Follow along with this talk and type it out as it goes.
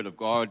Word of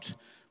God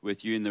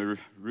with you in the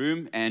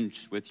room and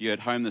with you at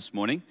home this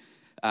morning.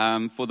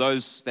 For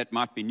those that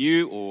might be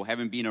new or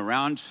haven't been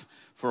around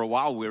for a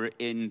while, we're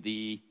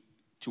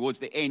towards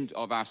the end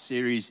of our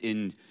series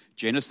in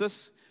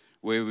Genesis,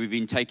 where we've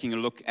been taking a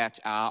look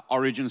at our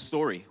origin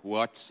story.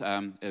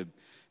 A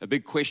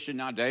big question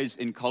nowadays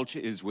in culture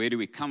is, where do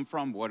we come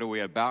from? What are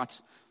we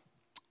about?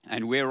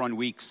 And we're on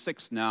week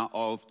 6 now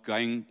of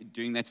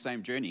doing that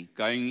same journey,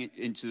 going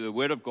into the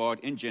Word of God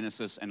in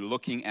Genesis and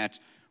looking at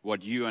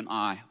what you and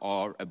I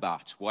are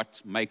about, what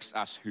makes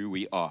us who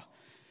we are.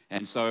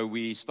 And so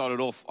we started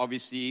off,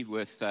 obviously,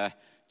 with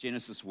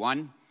Genesis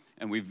 1,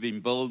 and we've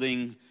been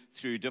building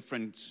through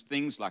different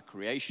things like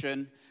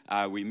creation.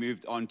 We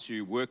moved on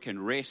to work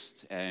and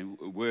rest, and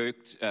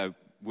worked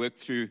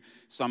through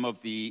some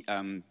of the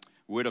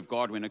Word of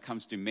God when it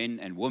comes to men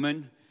and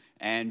women.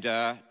 And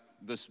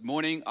this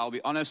morning, I'll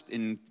be honest,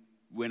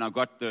 when I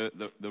got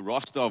the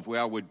roster of where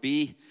I would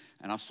be,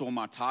 and I saw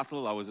my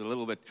title, I was a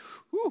little bit,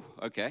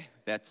 okay,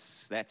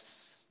 that's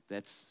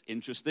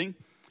interesting,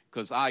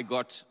 because I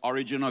got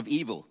Origin of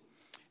Evil.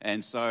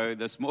 And so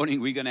this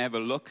morning, we're going to have a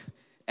look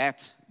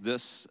at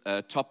this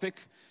topic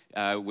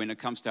when it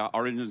comes to our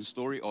origin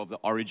story of the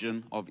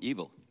origin of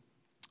evil.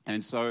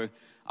 And so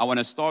I want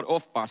to start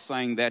off by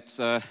saying that,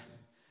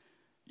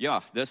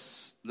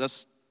 this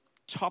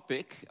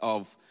topic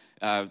of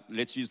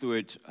let's use the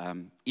word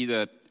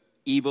either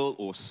evil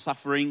or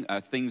suffering,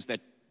 things that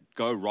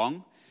go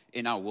wrong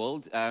in our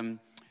world.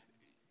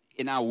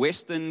 In our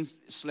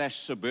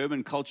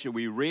Western/suburban culture,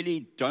 we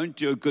really don't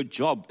do a good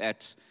job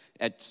at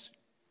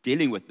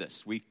dealing with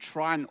this. We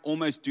try and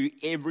almost do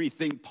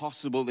everything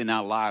possible in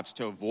our lives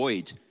to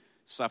avoid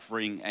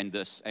suffering and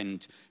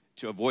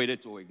to avoid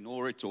it or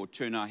ignore it or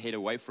turn our head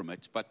away from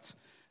it. But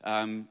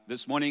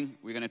this morning,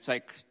 we're going to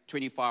take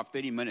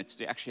 25-30 minutes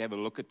to actually have a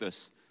look at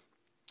this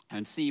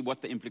and see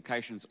what the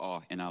implications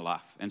are in our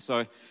life. And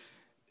so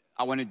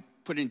I want to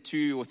put in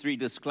 2 or 3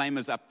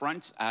 disclaimers up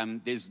front.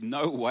 There's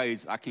no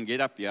ways I can get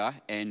up here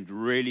and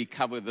really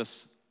cover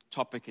this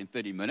topic in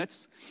 30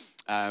 minutes.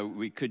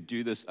 We could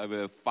do this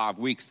over 5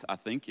 weeks, I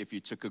think, if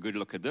you took a good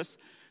look at this.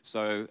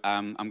 So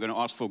I'm going to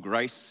ask for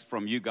grace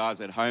from you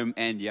guys at home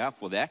and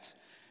for that.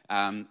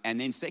 And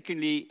then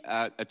secondly,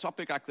 a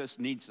topic like this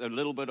needs a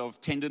little bit of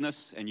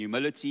tenderness and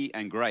humility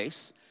and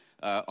grace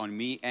on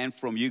me and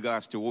from you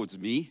guys towards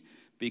me,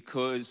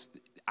 because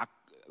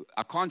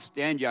I can't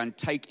stand here and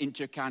take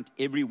into account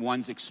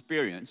everyone's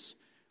experience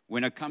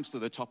when it comes to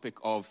the topic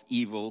of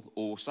evil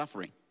or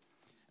suffering.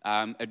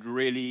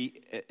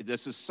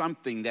 This is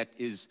something that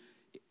is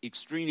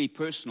extremely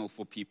personal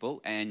for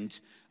people, and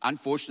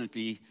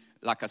unfortunately,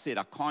 like I said,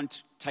 I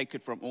can't take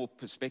it from all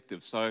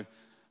perspectives. So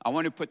I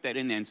want to put that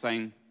in there and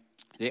saying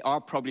there are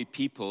probably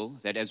people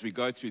that as we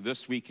go through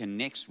this week and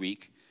next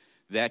week,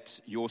 that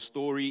your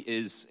story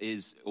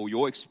is or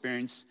your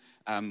experience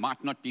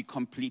might not be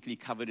completely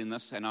covered in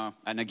this.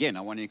 And again,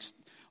 I want to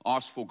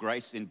ask for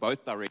grace in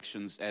both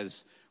directions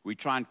as we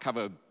try and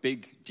cover a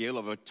big deal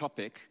of a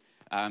topic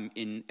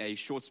in a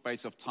short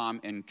space of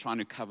time and trying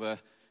to cover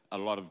a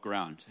lot of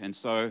ground. And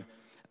so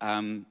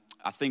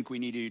I think we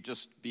need to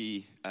just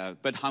be a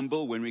bit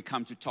humble when we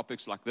come to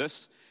topics like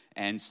this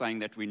and saying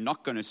that we're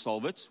not going to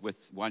solve it with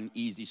one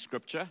easy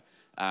scripture.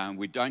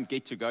 We don't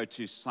get to go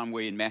to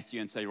somewhere in Matthew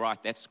and say,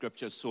 right, that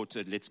scripture is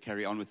sorted, let's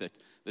carry on with it.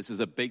 This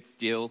is a big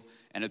deal,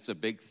 and it's a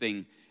big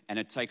thing, and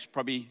it takes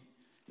probably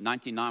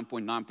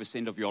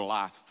 99.9% of your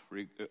life,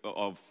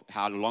 of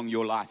how long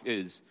your life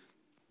is,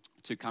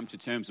 to come to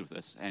terms with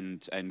this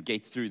and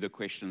get through the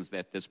questions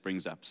that this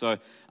brings up. So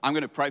I'm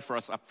going to pray for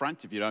us up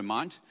front, if you don't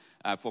mind,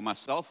 for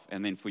myself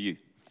and then for you.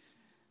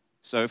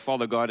 So,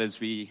 Father God, as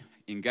we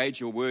engage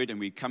your word and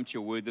we come to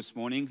your word this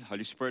morning,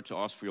 Holy Spirit, to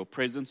ask for your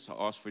presence, to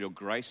ask for your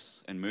grace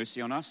and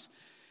mercy on us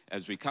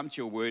as we come to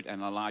your word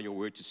and allow your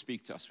word to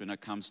speak to us when it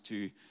comes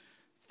to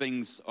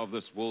things of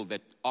this world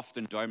that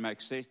often don't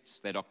make sense,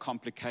 that are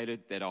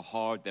complicated, that are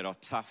hard, that are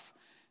tough,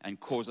 and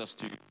cause us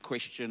to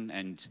question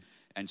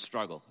and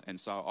struggle. And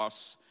so I ask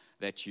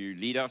that you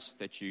lead us,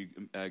 that you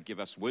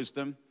give us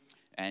wisdom,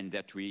 and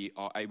that we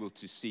are able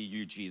to see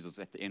you, Jesus,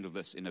 at the end of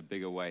this in a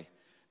bigger way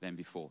than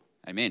before.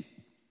 Amen.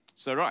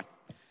 So, right,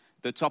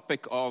 the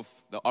topic of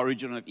the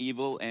origin of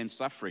evil and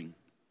suffering.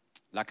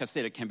 Like I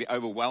said, it can be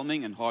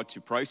overwhelming and hard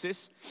to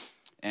process.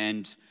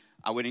 And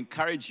I would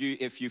encourage you,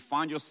 if you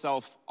find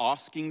yourself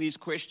asking these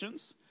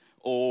questions,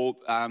 or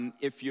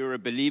if you're a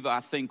believer,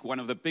 I think one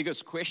of the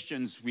biggest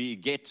questions we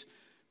get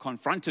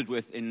confronted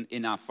with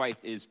in our faith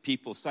is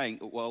people saying,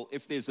 well,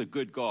 if there's a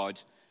good God,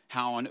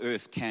 how on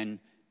earth can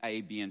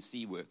A, B, and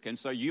C work? And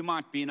so you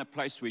might be in a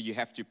place where you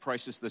have to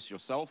process this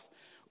yourself,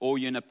 or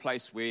you're in a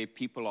place where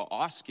people are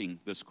asking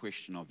this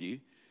question of you.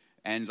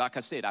 And like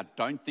I said, I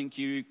don't think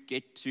you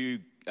get to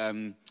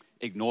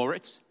ignore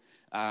it.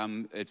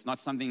 It's not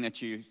something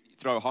that you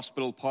throw a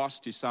hospital pass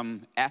to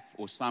some app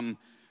or some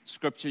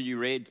scripture you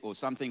read or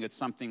something. It's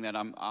something that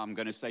I'm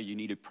going to say you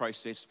need to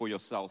process for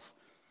yourself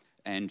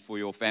and for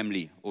your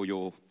family or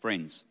your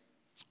friends.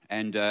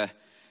 And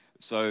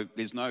so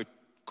there's no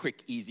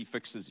quick, easy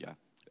fixes here.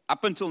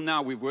 up until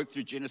now, we've worked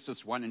through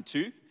Genesis 1 and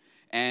 2,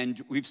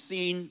 and we've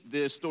seen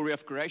the story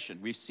of creation.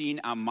 We've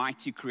seen our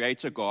mighty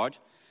creator God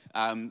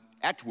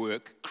at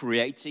work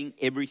creating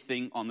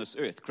everything on this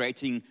earth,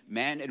 creating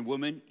man and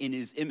woman in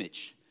his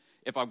image.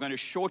 If I'm going to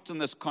shorten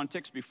this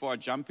context before I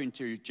jump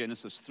into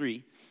Genesis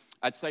 3,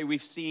 I'd say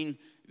we've seen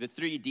the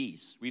 3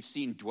 Ds. We've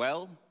seen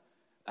dwell,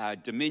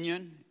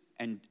 dominion,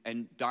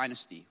 and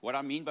dynasty. What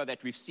I mean by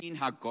that, we've seen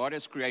how God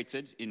has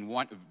created in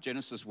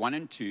Genesis 1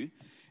 and 2,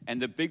 and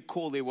the big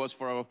call there was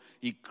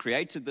he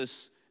created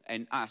this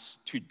and us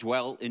to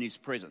dwell in his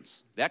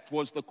presence. That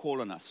was the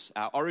call on us.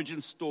 Our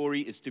origin story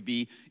is to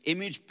be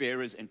image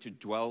bearers and to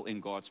dwell in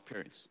God's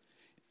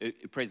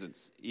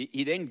presence.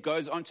 He then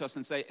goes on to us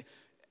and say,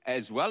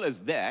 as well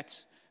as that,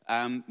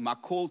 my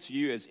call to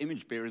you as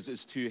image bearers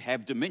is to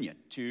have dominion,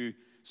 to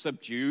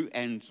subdue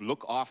and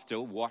look after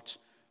what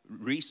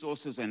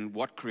resources and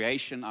what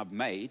creation I've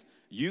made.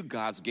 You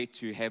guys get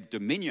to have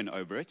dominion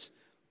over it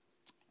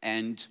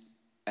and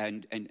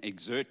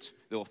exert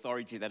the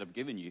authority that I've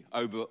given you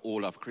over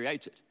all I've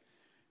created.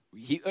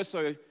 He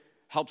also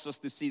helps us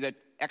to see that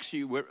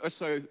actually we're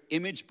also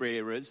image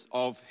bearers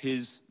of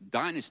his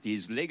dynasty,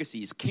 his legacy,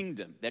 his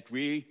kingdom, that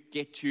we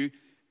get to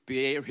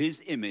bear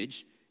his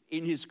image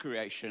in his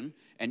creation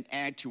and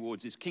add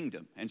towards his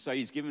kingdom. And so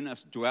he's given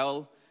us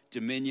dwell,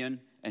 dominion,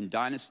 and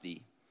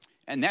dynasty.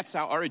 And that's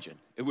our origin.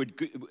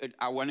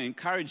 I want to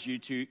encourage you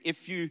to,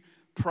 if you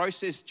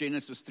process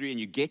Genesis 3 and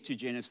you get to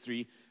Genesis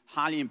 3,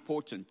 highly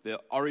important, the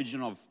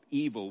origin of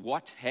evil,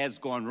 what has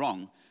gone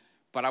wrong.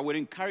 But I would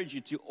encourage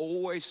you to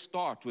always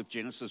start with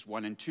Genesis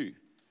 1 and 2.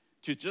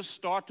 To just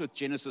start with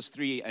Genesis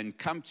 3 and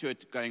come to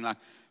it going like,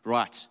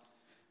 right,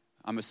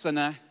 I'm a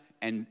sinner,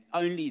 and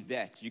only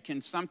that. You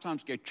can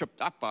sometimes get tripped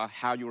up by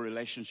how your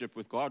relationship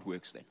with God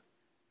works then.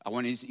 I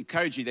want to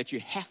encourage you that you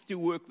have to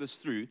work this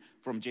through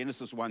from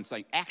Genesis 1,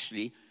 saying,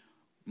 actually,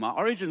 my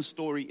origin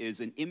story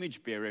is an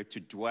image bearer to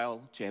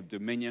dwell, to have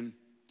dominion,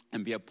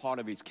 and be a part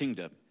of his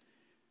kingdom.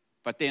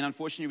 But then,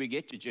 unfortunately, we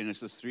get to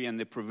Genesis 3, and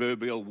the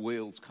proverbial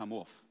wheels come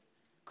off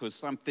because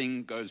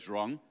something goes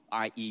wrong,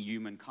 i.e.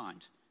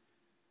 humankind.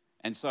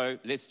 And so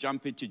let's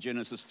jump into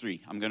Genesis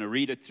 3. I'm going to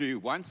read it through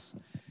once,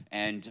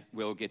 and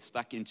we'll get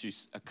stuck into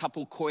a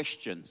couple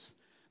questions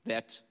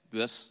that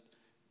this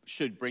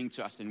should bring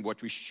to us and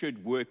what we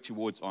should work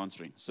towards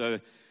answering. So,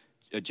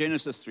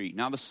 Genesis 3.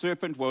 Now the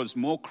serpent was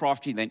more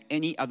crafty than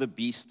any other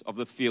beast of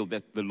the field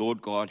that the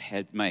Lord God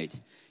had made.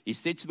 He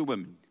said to the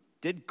woman,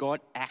 did God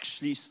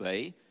actually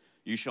say,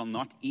 you shall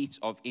not eat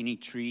of any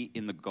tree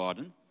in the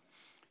garden?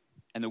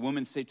 And the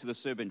woman said to the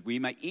serpent, we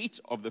may eat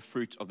of the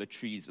fruit of the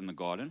trees in the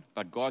garden,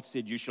 but God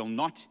said, you shall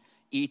not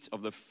eat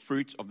of the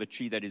fruit of the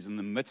tree that is in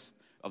the midst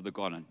of the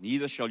garden.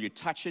 Neither shall you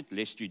touch it,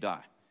 lest you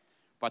die.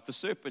 But the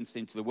serpent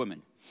said to the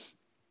woman,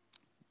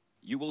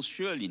 you will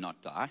surely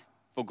not die,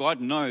 for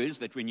God knows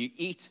that when you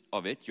eat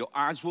of it, your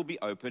eyes will be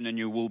open and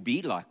you will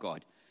be like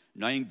God,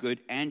 knowing good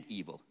and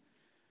evil.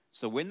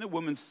 So when the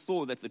woman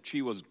saw that the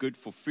tree was good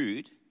for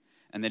food,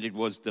 and that it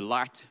was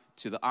delight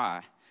to the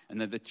eye,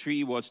 and that the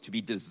tree was to be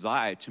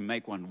desired to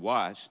make one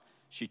wise,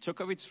 she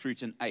took of its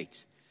fruit and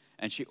ate.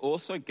 And she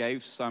also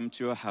gave some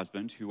to her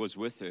husband who was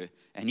with her,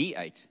 and he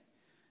ate.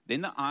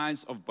 Then the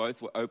eyes of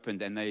both were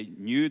opened, and they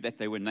knew that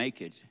they were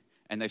naked.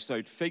 And they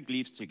sewed fig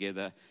leaves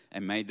together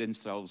and made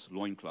themselves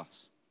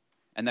loincloths.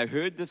 And they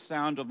heard the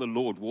sound of the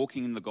Lord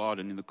walking in the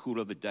garden in the cool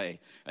of the day.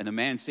 And the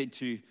man said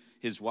to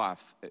his wife,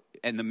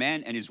 and the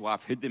man and his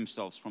wife hid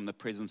themselves from the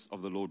presence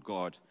of the Lord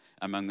God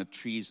among the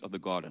trees of the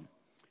garden.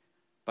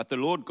 But the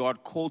Lord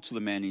God called to the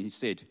man, and he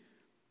said,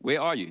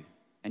 where are you?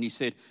 And he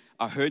said,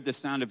 I heard the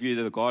sound of you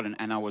in the garden,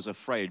 and I was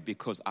afraid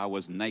because I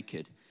was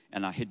naked,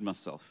 and I hid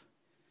myself.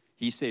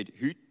 He said,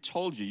 who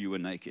told you you were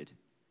naked?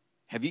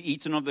 Have you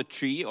eaten of the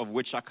tree of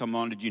which I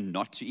commanded you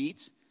not to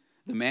eat?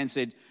 The man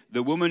said,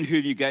 the woman who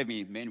you gave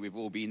me, man, we've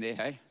all been there,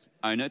 hey?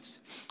 Own it.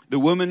 The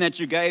woman that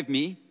you gave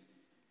me,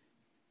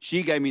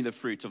 she gave me the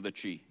fruit of the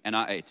tree, and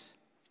I ate.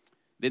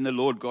 Then the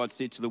Lord God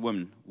said to the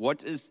woman,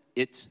 what is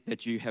it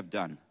that you have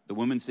done? The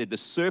woman said, the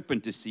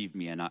serpent deceived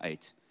me, and I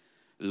ate.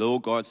 The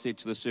Lord God said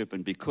to the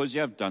serpent, because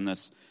you have done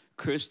this,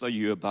 cursed are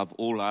you above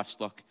all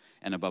livestock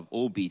and above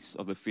all beasts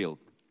of the field.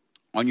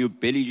 On your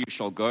belly you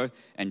shall go,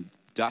 and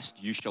dust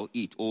you shall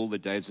eat all the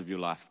days of your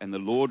life. And the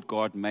Lord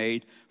God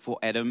made for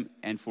Adam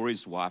and for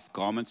his wife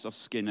garments of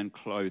skin and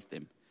clothed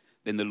them.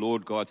 Then the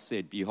Lord God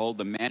said, behold,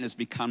 the man has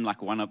become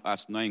like one of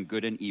us, knowing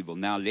good and evil.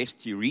 Now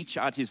lest he reach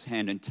out his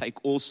hand and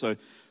take also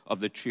of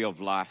the tree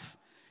of life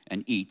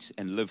and eat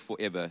and live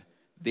forever.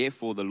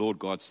 Therefore the Lord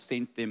God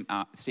sent him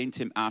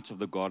out of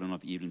the Garden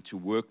of Eden to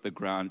work the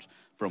ground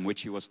from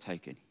which he was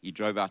taken. He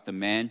drove out the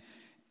man,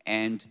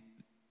 and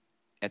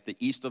at the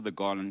east of the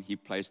garden he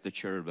placed a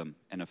cherubim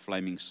and a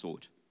flaming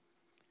sword.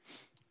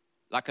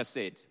 Like I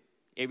said,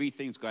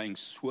 everything's going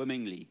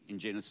swimmingly in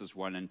Genesis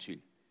 1 and 2.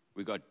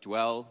 We got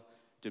dwell,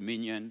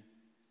 dominion,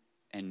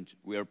 and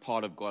we're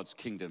part of God's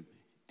kingdom.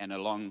 And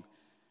along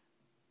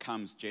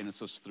comes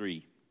Genesis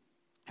 3,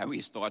 how we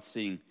start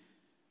seeing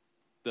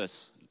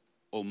this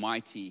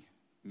almighty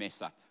mess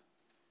up,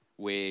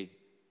 where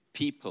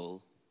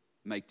people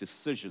make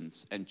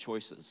decisions and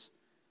choices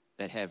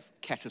that have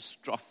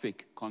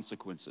catastrophic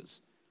consequences.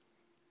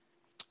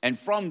 And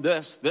from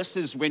this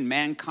is when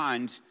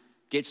mankind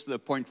gets to the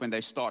point when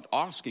they start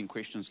asking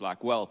questions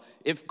like, well,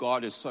 if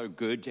God is so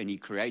good and he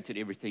created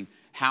everything,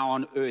 how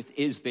on earth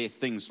is there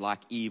things like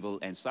evil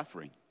and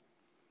suffering?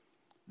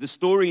 The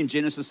story in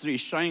Genesis 3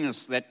 is showing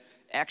us that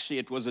actually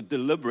it was a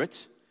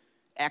deliberate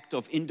act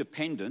of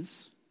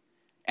independence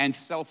and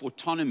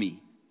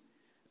self-autonomy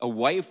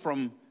away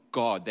from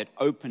God that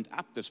opened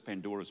up this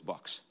Pandora's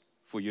box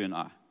for you and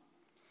I,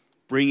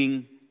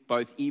 bringing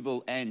both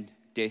evil and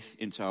death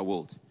into our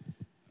world.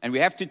 And we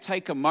have to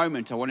take a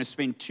moment. I want to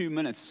spend 2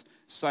 minutes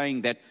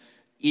saying that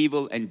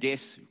evil and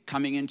death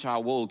coming into our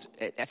world,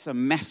 that's a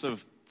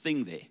massive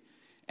thing there.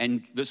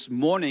 And this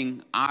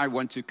morning, I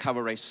want to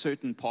cover a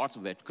certain part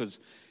of that, because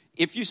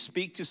if you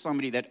speak to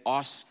somebody that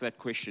asks that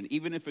question,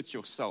 even if it's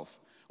yourself,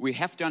 we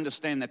have to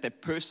understand that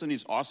that person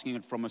is asking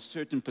it from a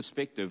certain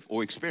perspective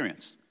or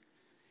experience.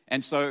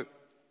 And so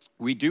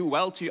we do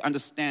well to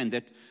understand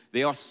that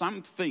there are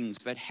some things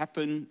that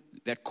happen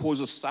that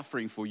causes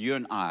suffering for you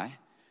and I,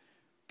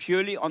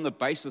 purely on the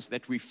basis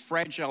that we're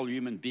fragile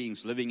human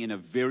beings living in a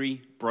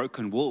very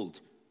broken world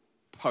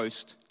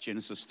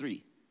post-Genesis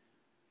 3.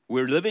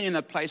 We're living in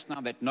a place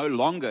now that no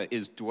longer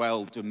is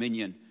dwell,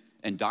 dominion,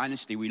 and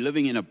dynasty. We're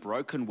living in a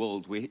broken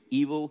world where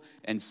evil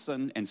and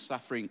sin and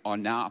suffering are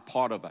now a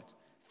part of it.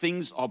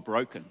 Things are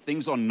broken.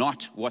 Things are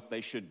not what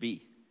they should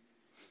be.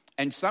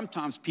 And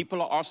sometimes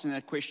people are asking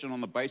that question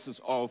on the basis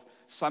of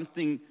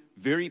something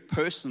very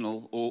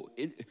personal or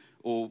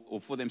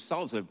for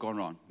themselves that have gone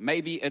wrong.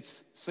 Maybe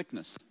it's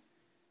sickness.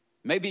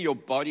 Maybe your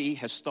body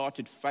has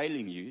started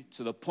failing you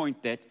to the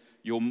point that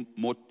your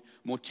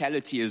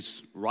mortality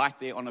is right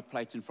there on a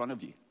plate in front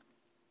of you.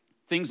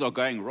 Things are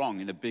going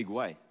wrong in a big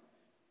way.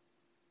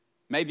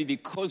 Maybe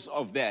because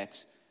of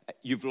that,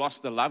 you've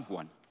lost a loved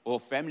one or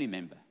a family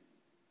member.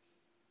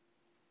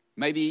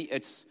 Maybe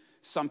it's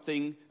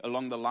something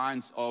along the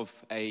lines of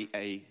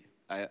a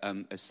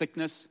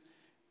sickness.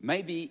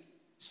 Maybe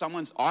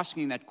someone's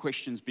asking that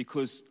question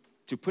because,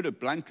 to put it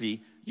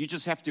bluntly, you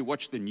just have to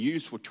watch the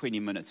news for 20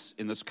 minutes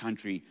in this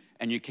country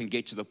and you can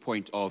get to the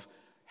point of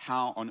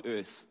how on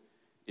earth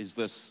is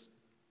this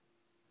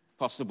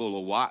possible,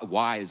 or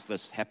why is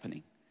this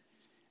happening?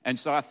 And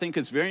so I think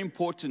it's very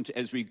important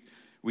as we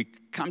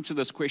come to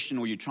this question,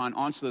 or you try and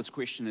answer this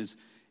question,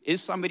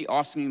 is somebody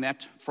asking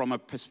that from a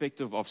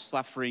perspective of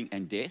suffering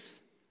and death?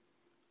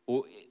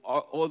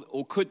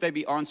 Or could they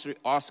be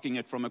asking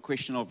it from a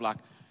question of like,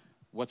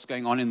 what's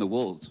going on in the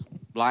world?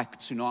 Like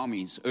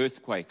tsunamis,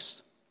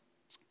 earthquakes,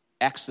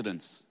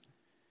 accidents,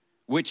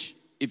 which,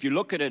 if you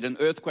look at it, an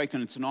earthquake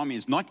and a tsunami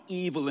is not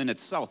evil in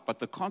itself, but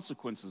the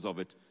consequences of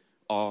it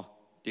are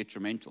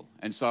detrimental.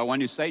 And so I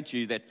want to say to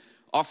you that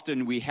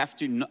often we have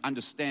to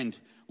understand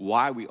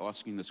why we're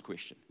asking this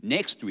question.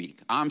 Next week,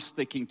 I'm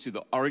sticking to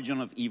the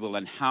origin of evil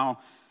and how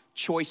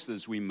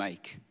choices we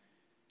make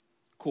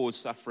cause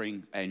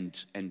suffering and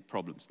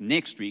problems.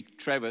 Next week,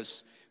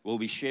 Travis will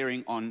be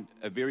sharing on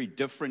a very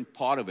different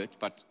part of it,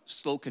 but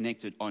still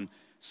connected on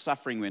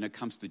suffering when it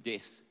comes to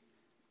death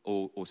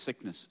or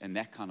sickness and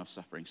that kind of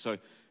suffering. So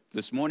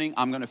this morning,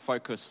 I'm going to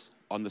focus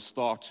on the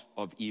start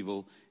of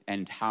evil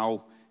and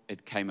how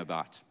it came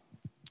about.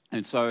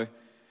 And so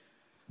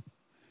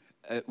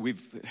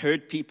we've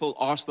heard people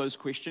ask those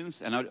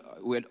questions, and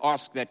we'd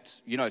ask that,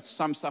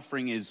 some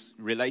suffering is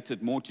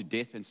related more to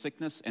death and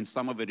sickness, and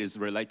some of it is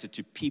related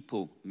to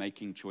people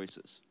making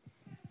choices.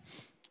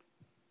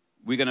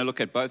 We're going to look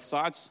at both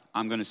sides.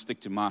 I'm going to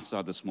stick to my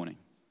side this morning.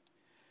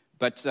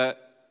 But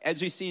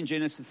as we see in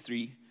Genesis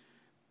 3,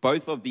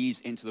 both of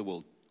these enter the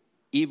world.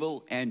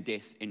 Evil and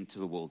death enter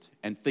the world,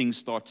 and things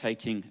start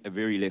taking a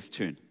very left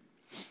turn.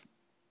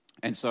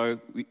 And so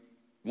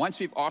once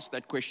we've asked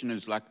that question,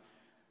 it's like,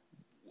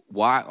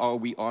 why are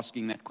we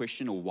asking that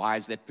question, or why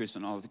is that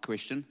person asking the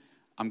question?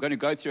 I'm going to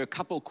go through a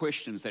couple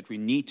questions that we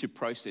need to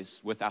process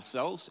with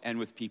ourselves and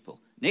with people.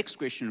 Next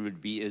question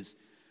would be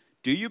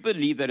do you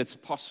believe that it's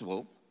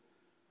possible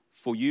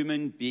for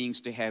human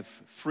beings to have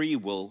free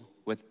will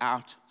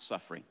without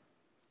suffering?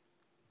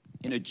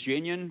 In a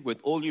genuine, with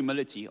all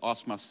humility,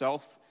 ask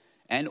myself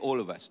and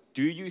all of us,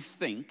 do you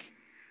think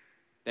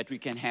that we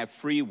can have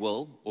free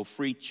will or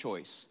free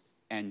choice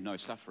and no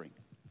suffering?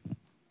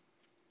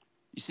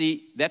 You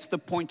see, that's the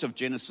point of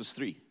Genesis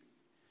 3.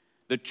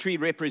 The tree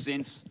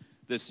represents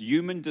this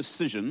human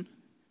decision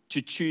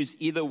to choose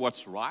either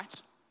what's right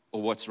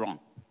or what's wrong.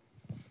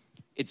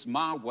 It's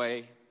my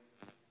way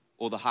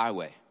or the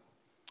highway.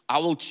 I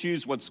will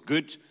choose what's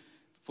good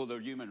for the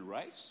human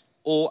race,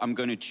 or I'm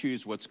going to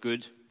choose what's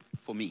good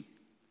for me.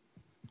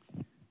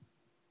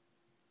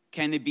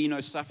 Can there be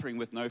no suffering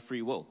with no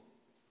free will?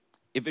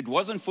 If it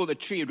wasn't for the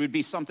tree, it would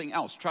be something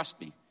else,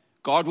 trust me.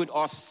 God would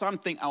ask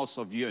something else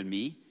of you and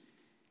me.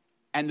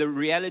 And the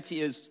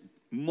reality is,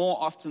 more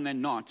often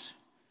than not,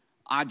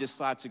 I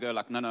decide to go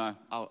like, no,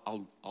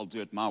 I'll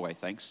do it my way,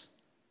 thanks.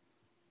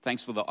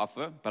 Thanks for the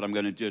offer, but I'm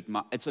going to do it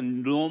it's a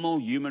normal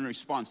human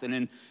response.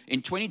 And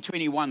in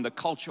 2021, the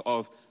culture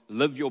of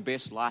live your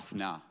best life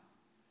now.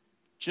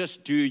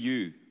 Just do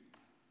you.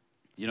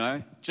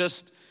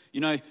 Just,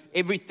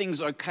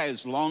 everything's okay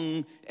as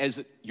long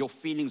as your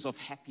feelings of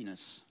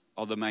happiness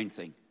are the main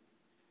thing.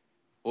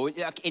 Or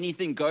like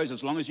anything goes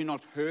as long as you're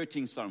not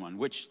hurting someone,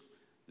 which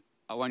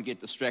I won't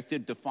get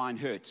distracted, define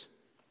hurt.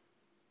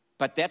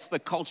 But that's the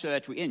culture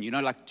that we're in,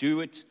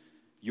 do it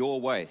your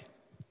way.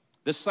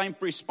 The same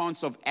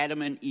response of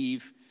Adam and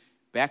Eve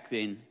back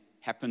then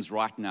happens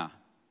right now.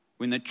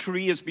 When the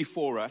tree is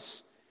before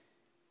us,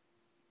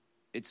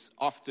 it's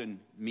often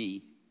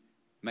me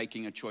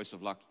making a choice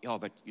of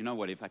but you know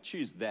what, if I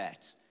choose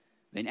that,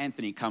 then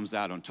Anthony comes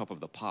out on top of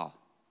the pile.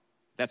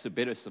 That's a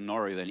better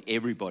scenario than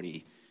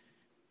everybody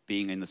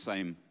being in the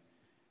same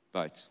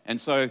boat. And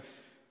so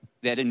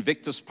that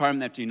Invictus poem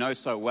that we know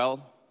so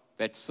well,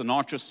 that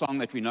Sinatra song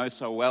that we know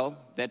so well,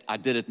 that I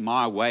did it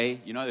my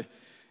way,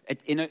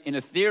 in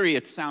a theory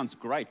it sounds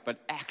great, but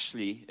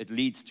actually it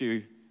leads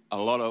to a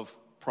lot of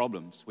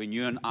problems when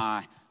you and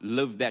I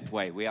live that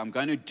way, where I'm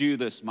going to do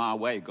this my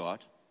way,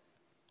 God.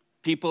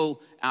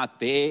 People out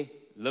there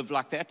live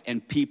like that,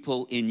 and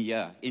people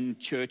in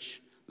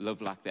church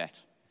live like that.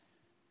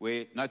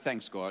 Where, no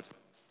thanks, God.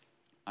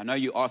 I know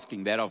you're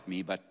asking that of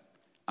me, but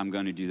I'm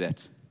going to do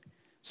that.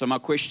 So my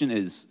question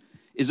is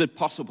it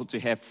possible to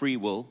have free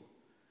will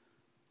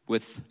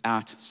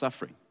without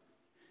suffering?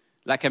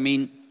 Let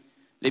me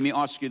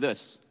ask you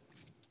this.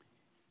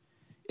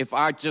 If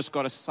I just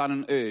got a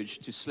sudden urge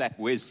to slap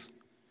Wes,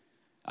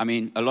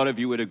 a lot of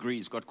you would agree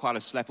he's got quite a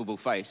slappable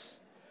face.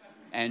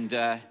 And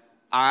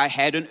I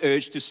had an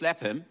urge to slap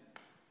him.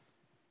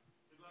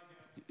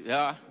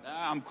 Yeah,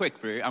 I'm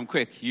quick, bro. I'm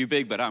quick. You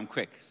big, but I'm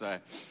quick. So,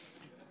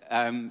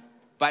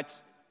 but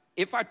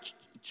if I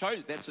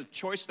chose, that's a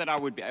choice that I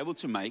would be able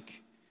to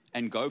make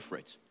and go for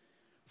it.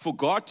 For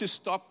God to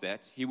stop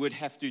that, he would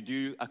have to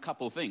do a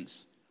couple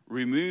things.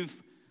 Remove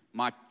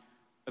my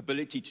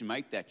ability to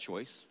make that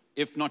choice,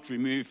 if not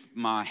remove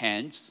my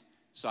hands,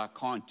 so I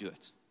can't do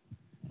it.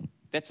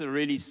 That's a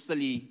really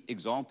silly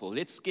example.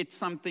 Let's get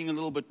something a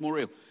little bit more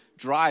real.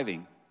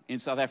 Driving in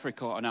South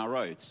Africa on our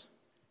roads.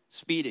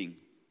 Speeding.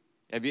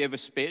 Have you ever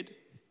sped?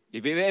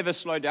 If you ever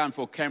slow down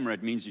for a camera,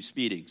 it means you're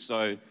speeding.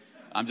 So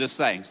I'm just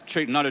saying,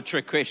 it's not a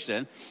trick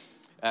question.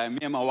 Me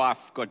and my wife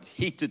got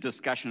heated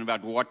discussion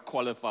about what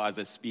qualifies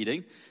as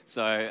speeding.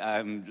 So,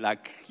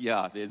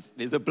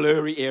 there's a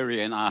blurry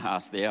area in our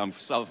house there. I'm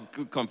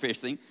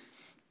self-confessing.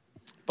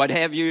 But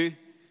have you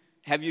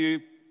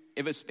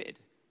ever sped?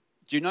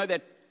 Do you know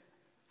that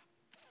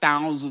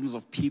thousands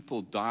of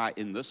people die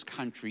in this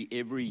country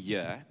every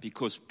year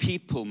because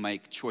people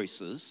make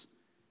choices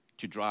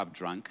to drive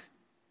drunk?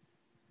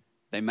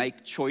 They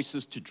make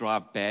choices to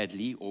drive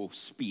badly or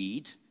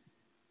speed.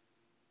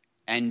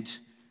 And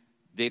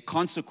the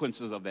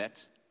consequences of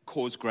that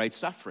cause great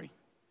suffering.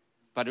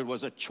 But it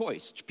was a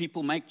choice.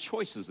 People make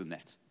choices in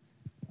that.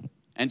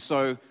 And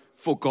so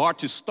for God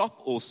to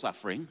stop all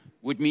suffering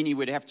would mean he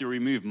would have to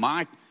remove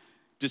my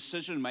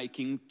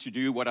decision-making to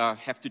do what I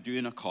have to do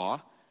in a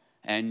car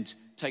and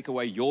take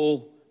away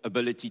your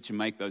ability to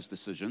make those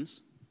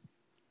decisions,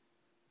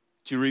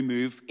 to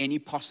remove any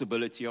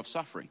possibility of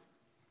suffering.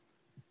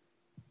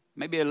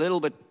 Maybe a little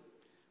bit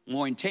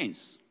more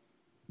intense.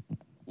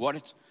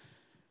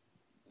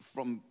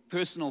 From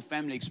personal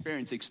family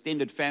experience,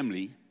 extended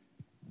family,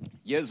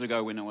 years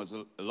ago when I was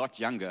a lot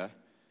younger,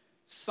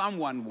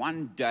 someone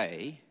one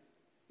day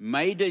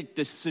made a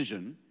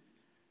decision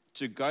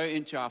to go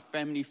into our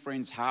family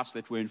friend's house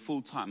that were in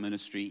full-time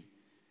ministry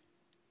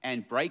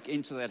and break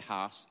into that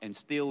house and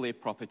steal their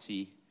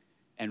property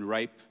and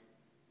rape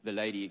the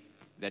lady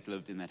that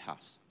lived in that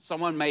house.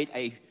 Someone made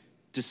a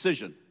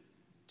decision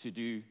to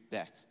do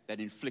that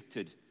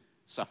inflicted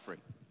suffering.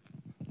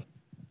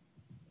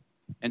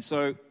 And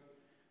so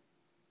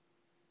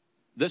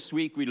this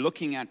week we're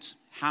looking at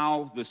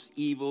how this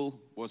evil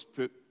was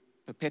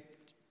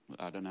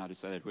I don't know how to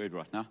say that word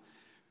right now,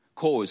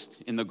 caused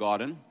in the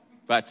garden,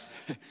 but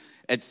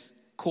it's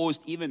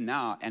caused even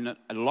now, and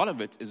a lot of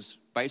it is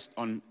based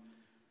on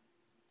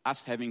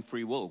us having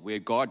free will, where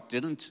God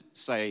didn't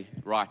say,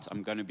 right,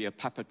 I'm going to be a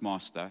puppet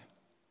master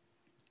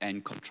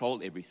and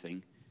control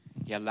everything.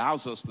 He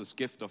allows us this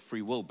gift of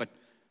free will, but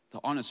the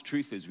honest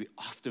truth is we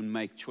often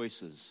make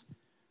choices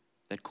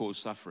that cause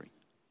suffering.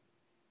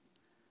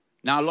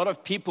 Now, a lot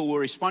of people will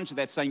respond to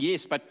that saying,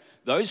 yes, but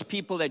those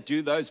people that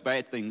do those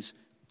bad things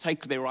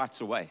take their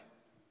rights away.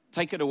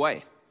 Take it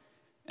away.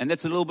 And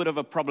that's a little bit of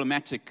a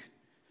problematic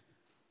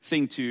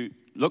thing to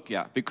look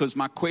at, because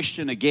my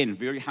question, again,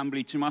 very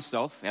humbly to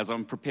myself as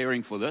I'm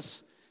preparing for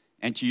this,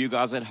 and to you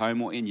guys at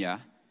home or in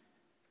here,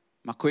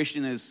 my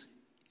question is,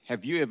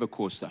 have you ever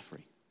caused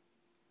suffering?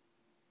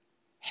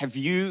 Have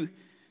you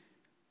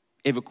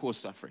ever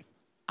caused suffering?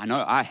 I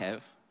know I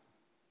have.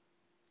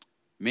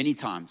 Many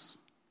times.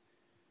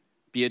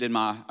 Be it in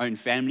my own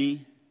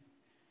family,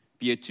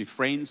 be it to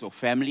friends or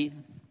family.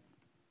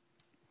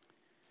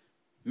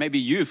 Maybe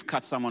you've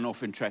cut someone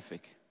off in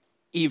traffic,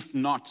 if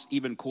not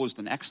even caused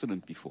an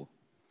accident before.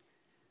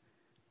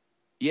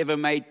 You ever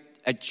made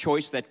a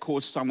choice that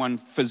caused someone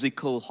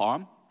physical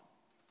harm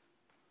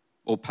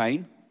or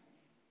pain?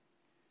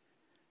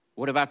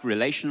 What about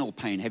relational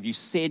pain? Have you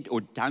said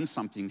or done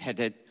something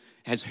that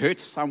has hurt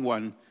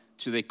someone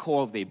to the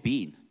core of their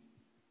being?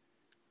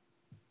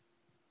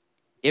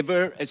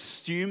 Ever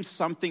assume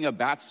something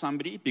about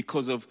somebody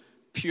because of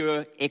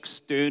pure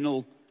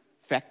external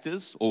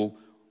factors, or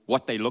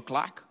what they look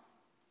like,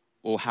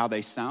 or how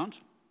they sound?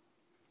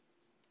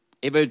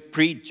 Ever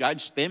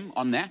prejudged them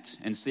on that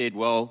and said,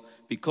 well,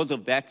 because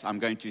of that, I'm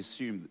going to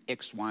assume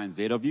X, Y, and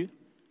Z of you?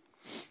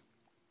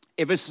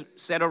 Ever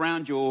sat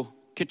around your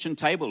kitchen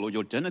table or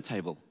your dinner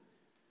table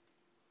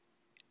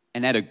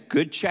and had a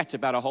good chat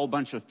about a whole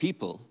bunch of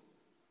people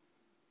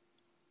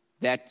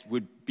that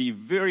would be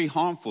very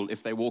harmful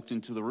if they walked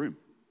into the room?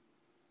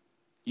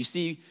 You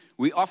see,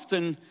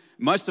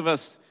 most of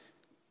us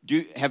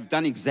have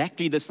done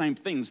exactly the same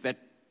things that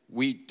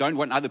we don't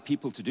want other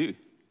people to do.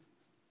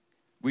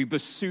 We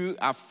pursue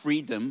our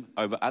freedom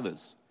over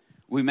others.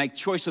 We make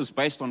choices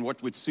based on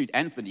what would suit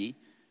Anthony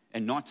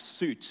and not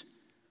suit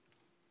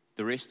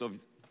the rest of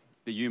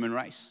the human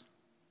race,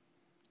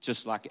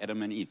 just like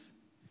Adam and Eve.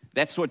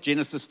 That's what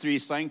Genesis 3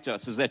 is saying to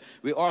us, is that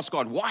we ask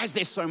God, why is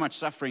there so much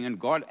suffering? And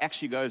God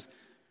actually goes,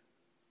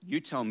 you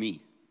tell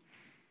me.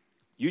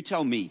 You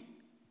tell me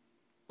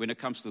when it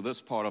comes to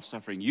this part of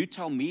suffering. You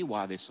tell me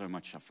why there's so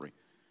much suffering.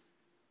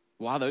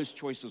 Why those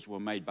choices were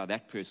made by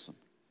that person.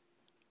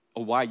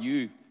 Or why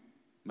you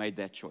made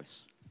that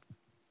choice.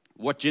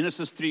 What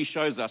Genesis 3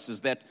 shows us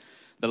is that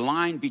the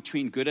line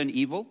between good and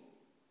evil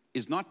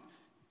is not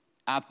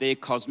out there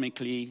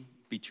cosmically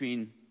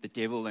between the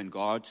devil and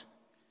God,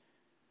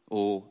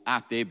 or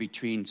out there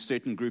between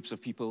certain groups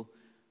of people.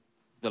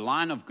 The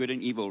line of good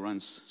and evil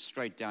runs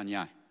straight down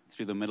here,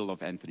 through the middle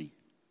of Anthony,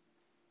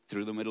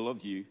 through the middle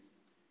of you,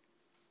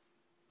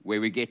 where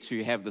we get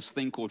to have this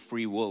thing called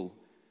free will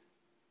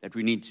that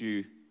we need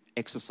to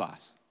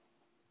exercise.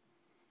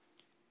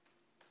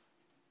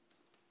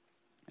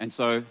 And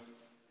so,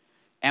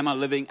 am I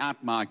living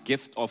out my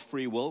gift of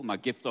free will, my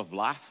gift of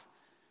life,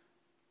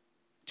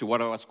 to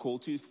what I was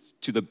called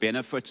to the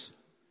benefit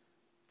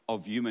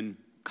of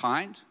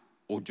humankind?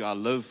 Or do I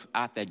live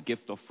out that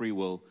gift of free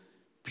will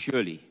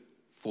purely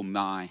for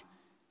my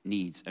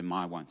needs and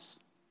my wants?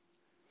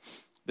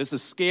 This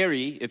is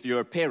scary if you're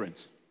a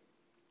parent,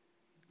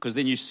 because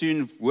then you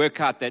soon work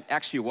out that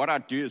actually what I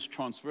do is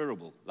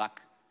transferable.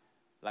 Like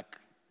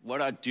what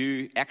I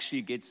do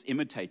actually gets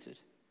imitated.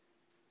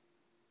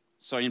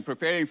 So in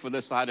preparing for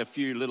this, I had a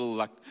few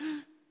little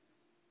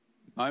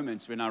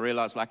moments when I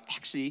realized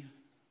actually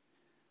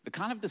the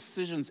kind of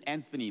decisions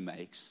Anthony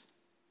makes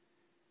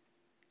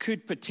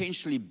could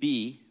potentially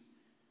be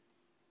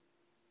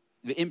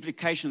the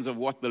implications of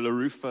what the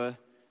LaRufa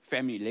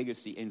family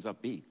legacy ends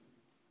up being.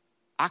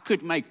 I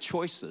could make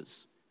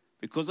choices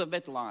because of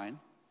that line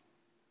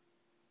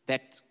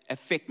that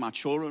affect my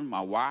children,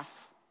 my wife,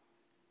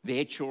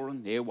 their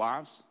children, their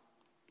wives.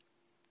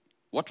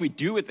 What we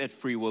do with that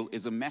free will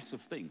is a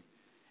massive thing.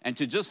 And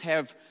to just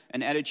have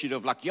an attitude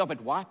of yeah,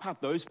 but wipe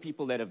out those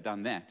people that have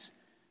done that,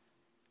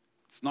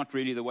 it's not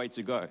really the way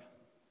to go.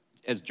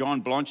 As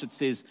John Blanchard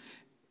says,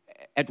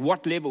 at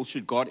what level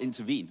should God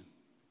intervene?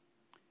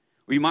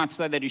 We might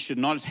say that he should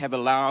not have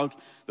allowed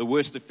the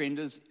worst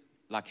offenders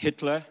like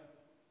Hitler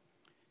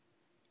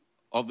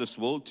of this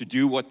world to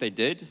do what they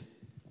did.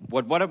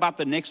 What about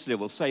the next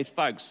level? Say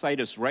thugs,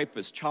 sadists,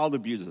 rapists, child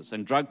abusers,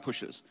 and drug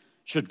pushers.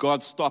 Should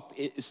God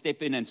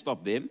step in and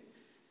stop them?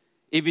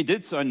 If he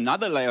did so,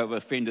 another layer of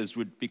offenders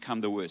would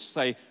become the worst.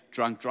 Say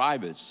drunk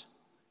drivers,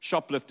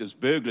 shoplifters,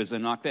 burglars,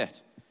 and like that.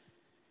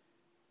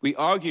 We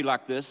argue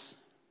like this,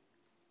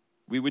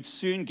 we would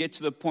soon get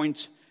to the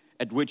point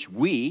at which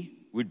we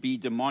would be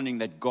demanding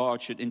that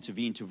God should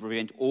intervene to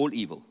prevent all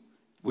evil.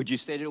 Would you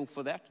settle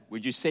for that?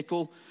 Would you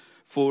settle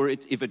for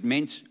it if it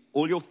meant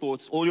all your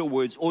thoughts, all your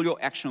words, all your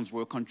actions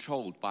were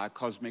controlled by a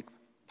cosmic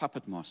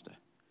puppet master,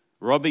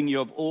 robbing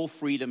you of all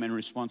freedom and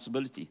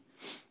responsibility?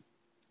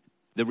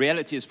 The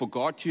reality is, for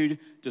God to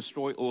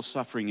destroy all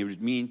suffering, it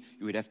would mean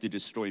you would have to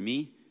destroy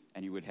me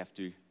and he would have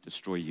to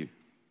destroy you.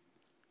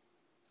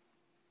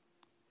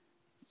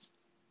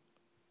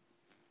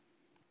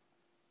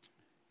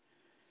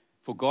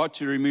 For God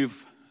to remove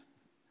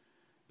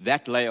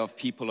that layer of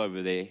people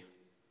over there,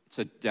 it's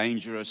a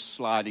dangerous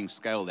sliding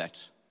scale that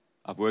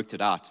I've worked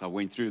it out. I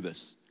went through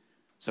this.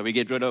 So we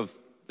get rid of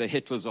the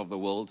Hitlers of the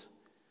world.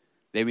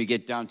 Then we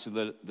get down to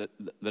the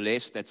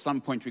left. At some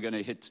point, we're going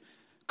to hit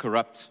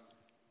corrupt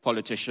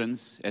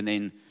politicians. And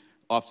then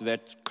after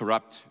that,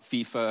 corrupt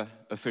FIFA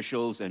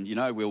officials. And,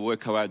 we'll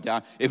work our way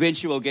down.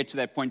 Eventually, we'll get to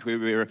that point where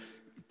we're,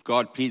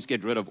 God, please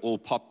get rid of all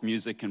pop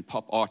music and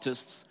pop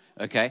artists.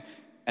 Okay?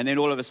 And then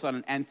all of a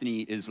sudden,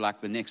 Anthony is like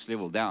the next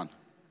level down.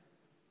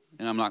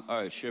 And I'm like,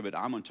 oh, sure, but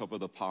I'm on top of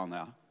the pile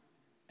now.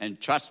 And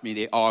trust me,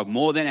 there are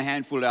more than a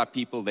handful of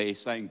people there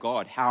saying,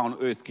 God, how on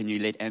earth can you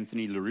let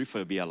Anthony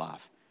LaRufa be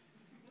alive?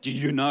 Do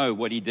you know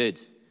what he did?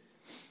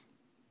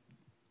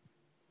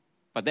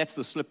 But that's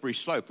the slippery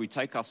slope we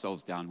take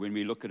ourselves down when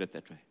we look at it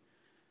that way.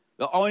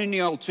 The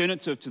only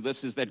alternative to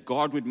this is that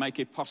God would make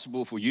it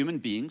possible for human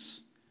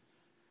beings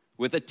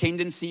with a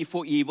tendency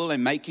for evil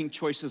and making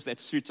choices that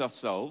suit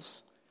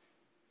ourselves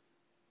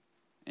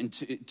and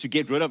to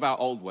get rid of our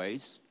old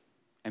ways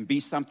and be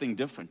something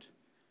different.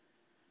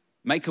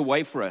 Make a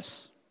way for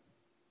us.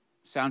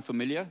 Sound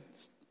familiar?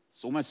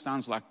 It almost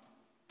sounds like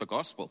the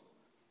gospel,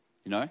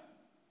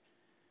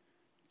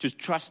 To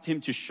trust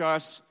him to show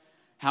us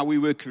how we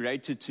were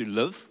created to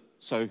live.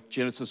 So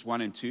Genesis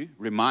 1 and 2,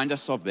 remind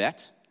us of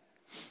that.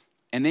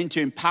 And then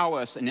to empower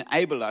us and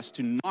enable us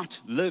to not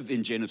live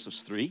in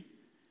Genesis 3,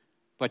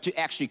 but to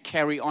actually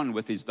carry on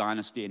with his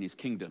dynasty and his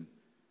kingdom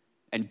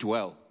and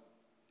dwell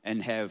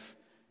and have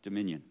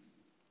dominion.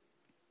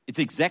 It's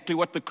exactly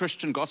what the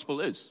Christian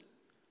gospel is.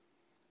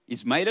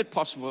 He's made it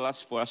possible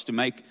for us to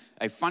make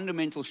a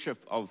fundamental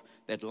shift of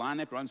that line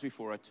that runs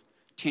before it,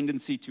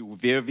 tendency to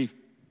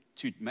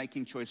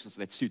making choices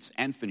that suits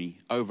Anthony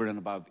over and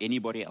above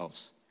anybody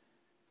else,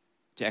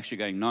 to actually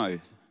going, no,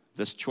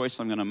 this choice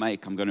I'm going to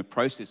make, I'm going to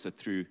process it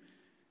through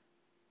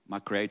my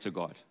Creator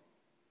God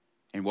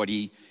and what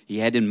He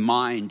had in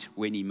mind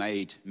when He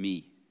made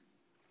me.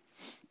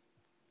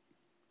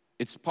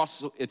 It's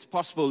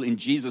possible in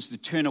Jesus to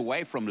turn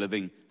away from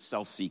living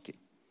self-seeking,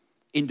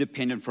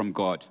 independent from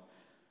God.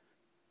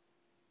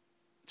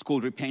 It's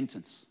called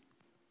repentance,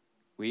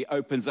 where He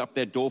opens up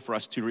that door for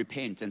us to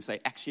repent and say,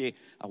 actually,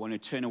 I want to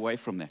turn away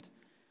from that.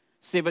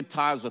 Sever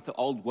ties with the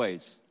old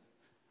ways.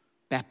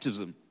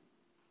 Baptism.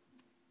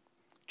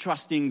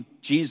 Trusting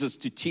Jesus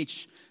to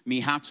teach me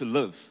how to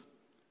live.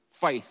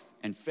 Faith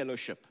and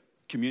fellowship,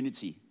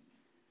 community.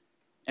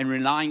 And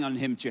relying on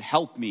Him to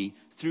help me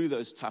through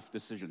those tough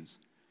decisions,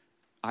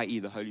 i.e.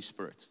 the Holy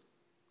Spirit.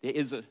 There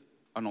is an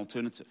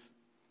alternative.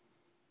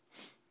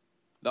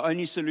 The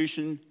only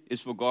solution is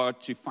for God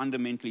to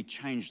fundamentally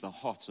change the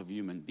hearts of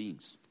human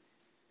beings.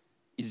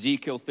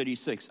 Ezekiel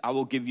 36, I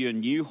will give you a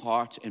new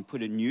heart and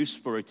put a new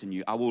spirit in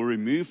you. I will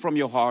remove from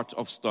your heart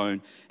of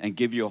stone and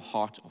give you a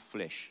heart of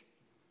flesh.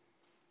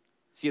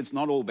 See, it's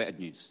not all bad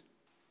news.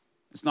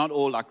 It's not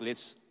all like,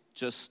 let's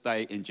just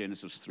stay in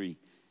Genesis 3.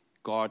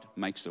 God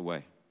makes a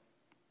way.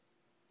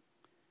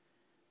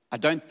 I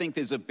don't think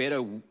there's a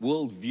better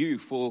worldview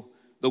for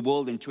the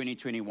world in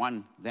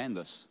 2021 than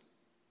this.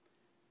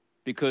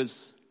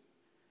 Because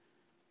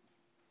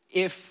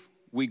if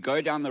we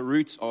go down the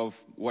route of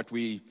what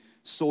we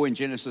saw in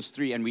Genesis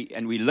 3 and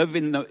we live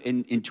in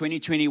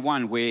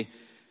 2021 where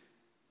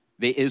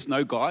there is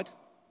no God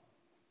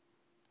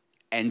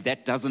and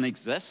that doesn't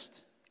exist,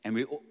 and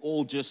we're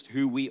all just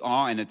who we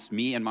are, and it's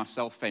me and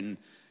myself and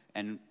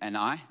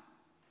I,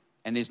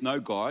 and there's no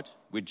God,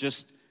 we're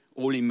just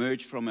all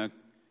emerged from a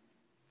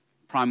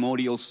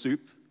primordial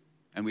soup,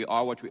 and we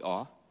are what we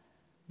are,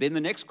 then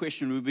the next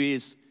question would be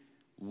is,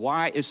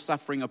 why is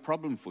suffering a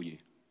problem for you?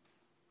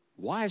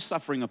 Why is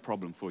suffering a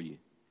problem for you?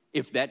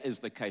 If that is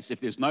the case, if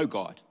there's no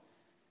God.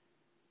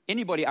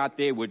 Anybody out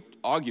there would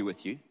argue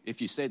with you if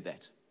you said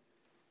that.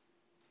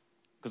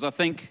 Because I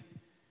think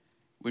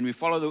when we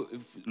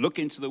look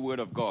into the Word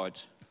of God,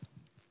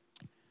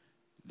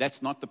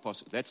 that's not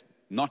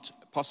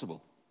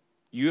possible.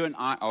 You and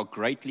I are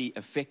greatly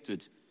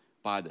affected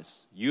by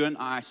this. You and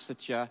I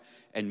sit here,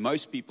 and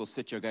most people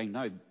sit here going,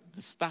 no,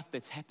 the stuff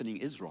that's happening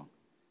is wrong.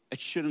 It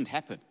shouldn't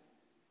happen.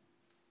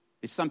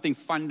 There's something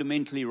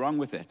fundamentally wrong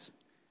with it.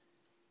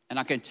 And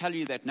I can tell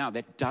you that now,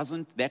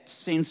 that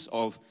sense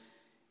of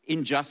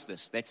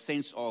injustice, that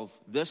sense of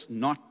this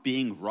not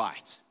being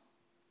right,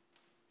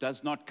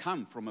 does not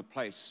come from a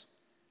place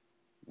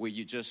where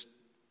you just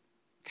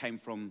came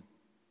from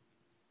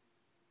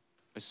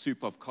a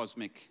soup of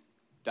cosmic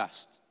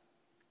dust.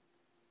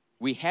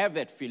 We have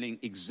that feeling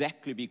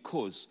exactly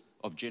because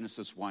of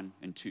Genesis 1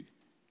 and 2.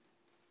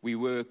 We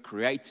were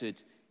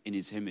created in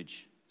His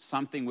image.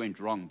 Something went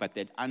wrong, but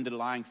that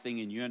underlying thing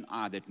in you and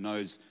I that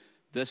knows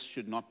this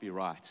should not be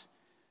right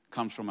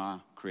comes from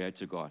our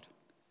Creator God.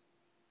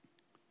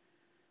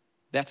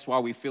 That's why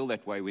we feel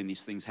that way when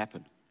these things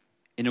happen.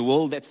 In a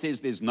world that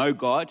says there's no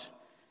God,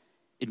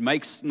 it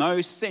makes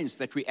no sense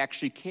that we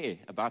actually care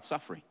about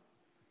suffering.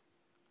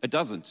 It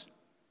doesn't.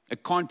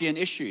 It can't be an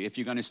issue if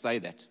you're going to say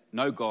that.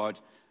 No God,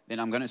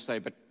 then I'm going to say,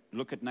 but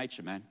look at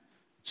nature, man.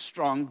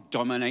 Strong,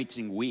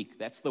 dominating, weak.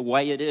 That's the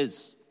way it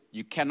is.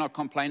 You cannot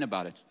complain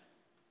about it.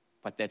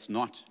 But that's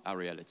not our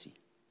reality.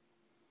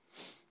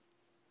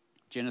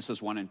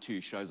 Genesis 1 and 2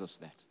 shows us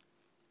that.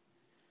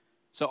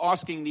 So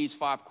asking these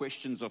 5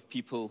 questions of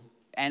people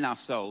and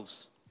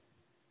ourselves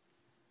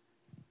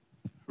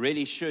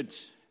really should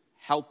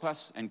help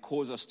us and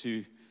cause us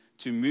to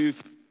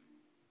move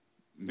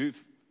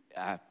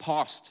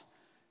past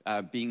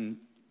being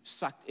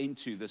sucked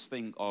into this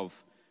thing of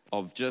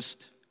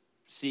just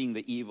seeing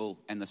the evil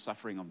and the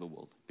suffering of the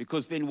world.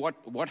 Because then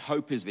what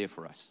hope is there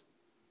for us?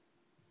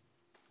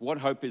 What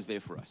hope is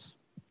there for us?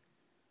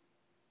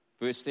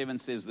 Verse 7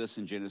 says this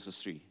in Genesis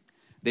 3.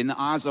 Then the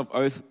eyes of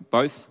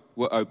both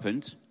were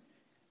opened,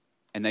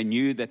 and they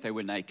knew that they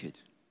were naked.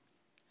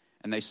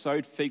 And they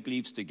sewed fig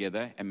leaves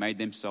together and made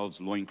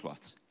themselves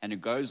loincloths. And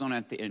it goes on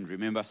at the end.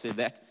 Remember I said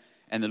that?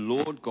 And the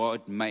Lord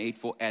God made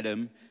for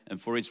Adam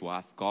and for his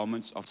wife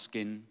garments of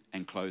skin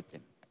and clothed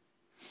them.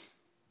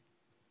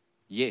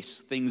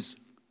 Yes, things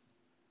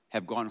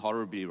have gone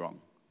horribly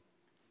wrong.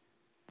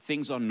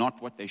 Things are not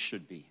what they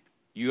should be.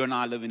 You and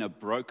I live in a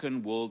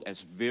broken world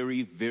as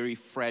very, very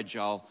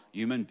fragile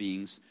human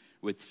beings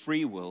with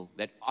free will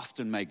that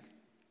often make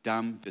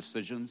dumb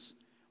decisions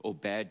or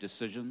bad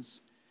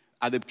decisions.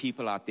 Other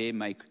people out there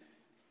make,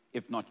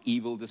 if not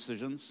evil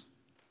decisions,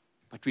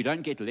 but we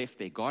don't get left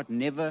there. God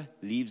never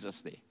leaves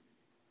us there.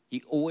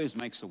 He always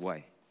makes a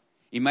way.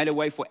 He made a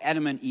way for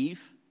Adam and Eve,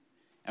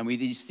 and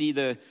we see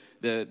the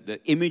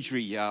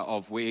imagery here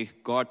of where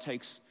God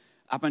takes,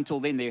 up until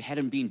then there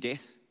hadn't been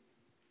death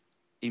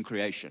in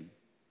creation.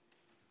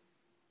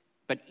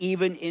 But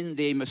even in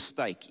their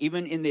mistake,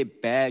 even in their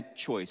bad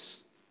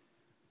choice,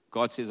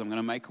 God says, I'm going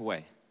to make a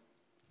way.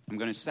 I'm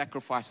going to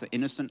sacrifice an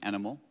innocent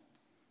animal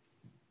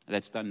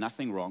that's done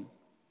nothing wrong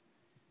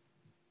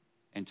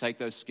and take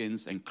those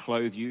skins and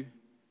clothe you.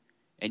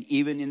 And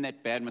even in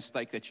that bad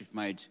mistake that you've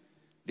made,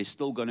 there's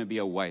still going to be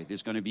a way.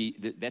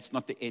 That's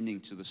not the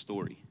ending to the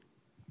story.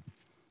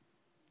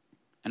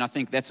 And I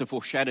think that's a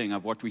foreshadowing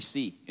of what we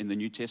see in the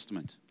New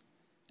Testament.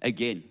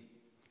 Again,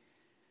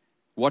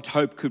 what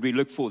hope could we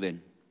look for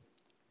then,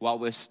 while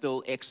we're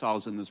still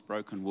exiles in this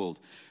broken world?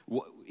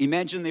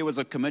 Imagine there was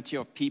a committee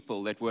of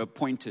people that were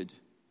appointed,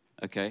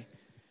 okay,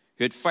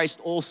 who had faced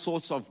all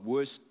sorts of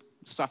worse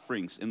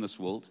sufferings in this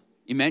world.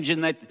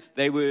 Imagine that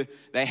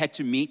they had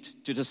to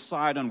meet to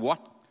decide on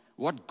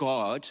what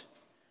God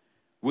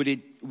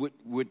would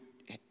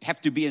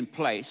have to be in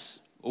place,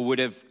 or would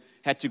have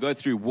had to go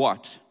through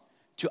what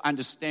to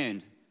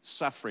understand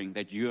suffering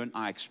that you and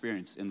I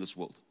experience in this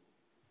world.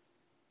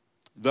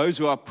 Those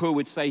who are poor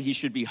would say he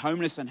should be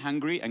homeless and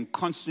hungry and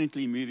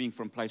constantly moving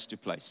from place to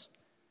place,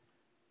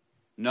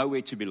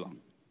 nowhere to belong.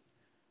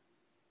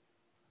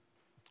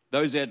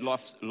 Those who had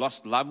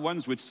lost loved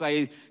ones would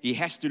say he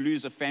has to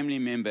lose a family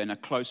member and a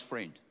close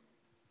friend.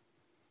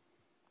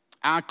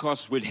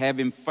 Outcasts would have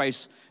him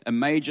face a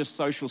major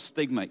social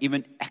stigma,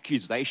 even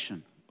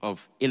accusation of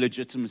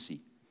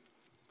illegitimacy.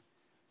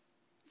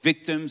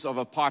 Victims of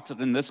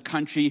apartheid in this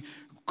country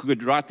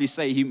could rightly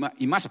say he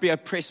must be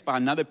oppressed by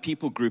another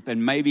people group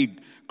and maybe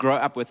grow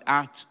up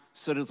without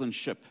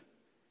citizenship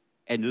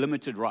and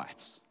limited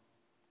rights.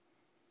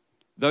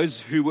 Those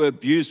who were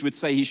abused would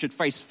say he should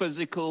face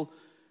physical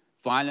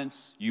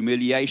violence,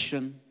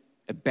 humiliation,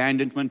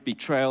 abandonment,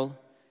 betrayal,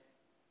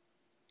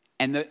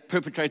 and the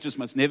perpetrators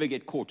must never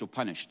get caught or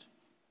punished.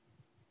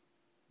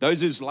 Those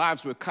whose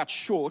lives were cut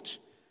short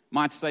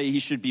might say he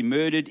should be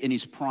murdered in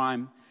his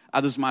prime.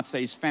 Others might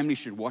say his family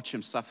should watch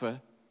him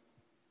suffer.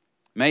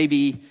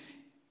 Maybe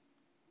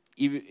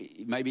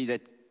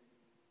that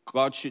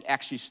God should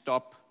actually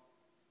stop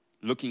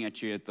looking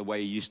at you the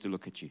way he used to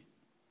look at you.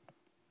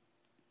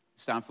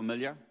 Sound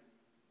familiar?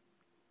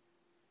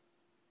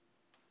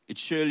 It's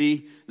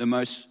surely the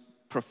most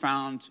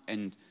profound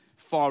and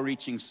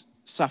far-reaching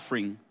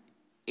suffering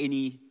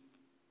any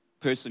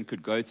person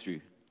could go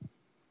through.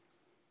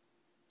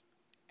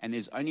 And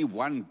there's only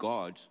one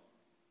God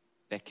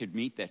that could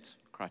meet that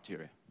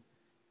criteria.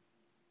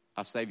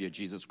 Our Savior,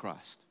 Jesus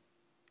Christ,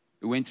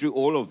 who went through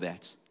all of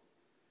that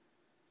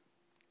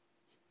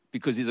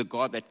because he's a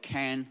God that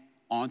can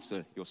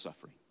answer your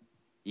suffering.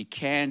 He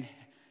can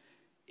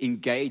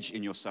engage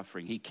in your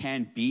suffering. He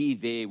can be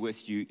there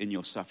with you in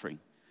your suffering.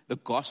 The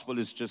gospel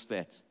is just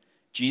that.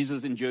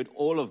 Jesus endured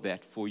all of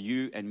that for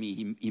you and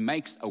me. He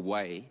makes a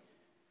way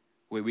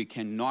where we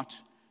cannot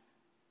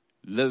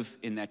live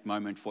in that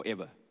moment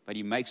forever, but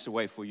he makes a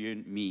way for you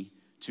and me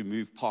to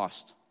move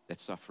past that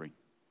suffering.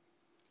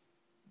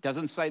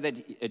 Doesn't say that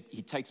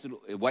he takes it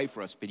away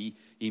for us, but he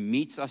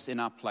meets us in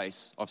our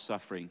place of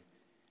suffering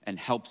and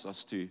helps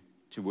us to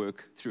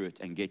work through it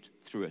and get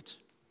through it,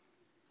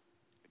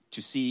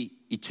 to see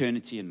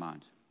eternity in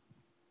mind.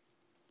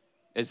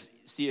 As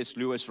C.S.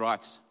 Lewis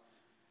writes,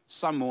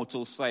 some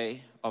mortals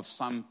say of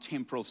some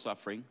temporal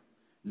suffering,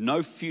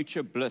 no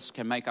future bliss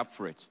can make up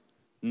for it,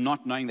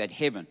 not knowing that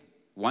heaven,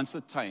 once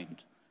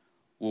attained,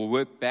 will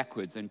work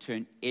backwards and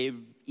turn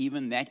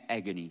even that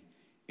agony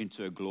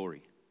into a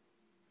glory.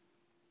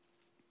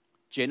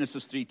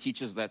 Genesis 3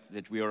 teaches that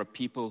we are a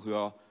people who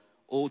are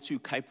all too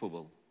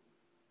capable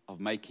of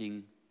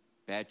making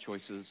bad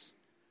choices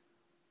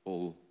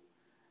or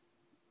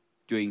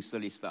doing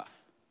silly stuff,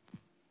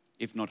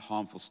 if not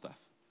harmful stuff,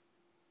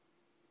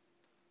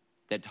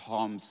 that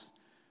harms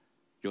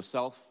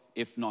yourself,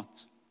 if not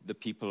the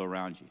people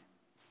around you.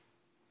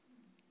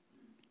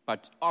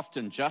 But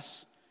often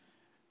just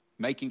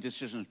making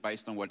decisions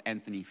based on what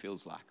Anthony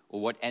feels like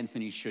or what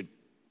Anthony should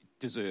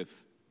deserve.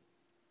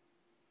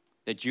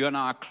 That you and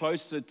I are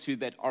closer to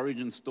that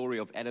origin story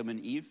of Adam and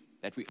Eve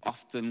that we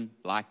often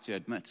like to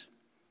admit.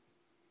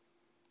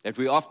 That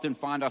we often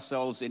find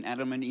ourselves in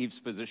Adam and Eve's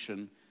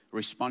position,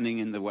 responding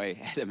in the way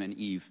Adam and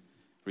Eve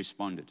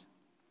responded.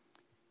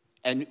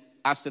 And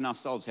us and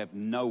ourselves have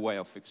no way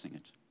of fixing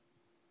it.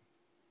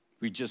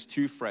 We're just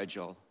too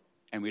fragile,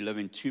 and we live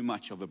in too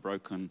much of a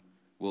broken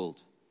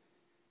world.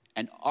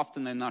 And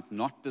often they're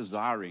not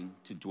desiring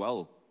to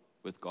dwell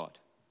with God,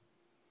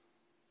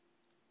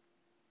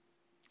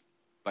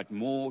 but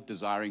more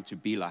desiring to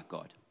be like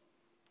God.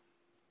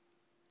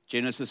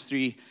 Genesis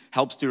 3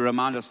 helps to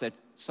remind us that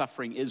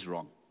suffering is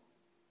wrong.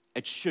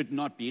 It should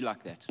not be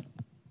like that.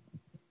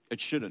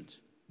 It shouldn't.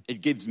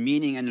 It gives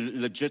meaning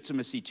and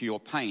legitimacy to your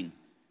pain.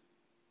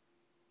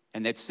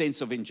 And that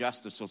sense of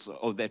injustice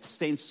or that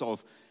sense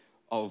of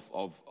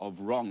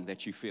wrong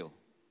that you feel.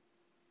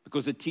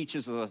 Because it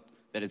teaches us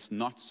that it's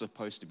not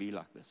supposed to be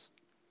like this.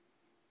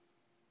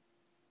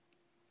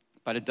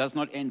 But it does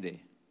not end there.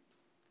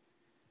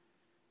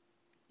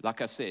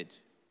 Like I said,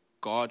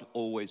 God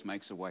always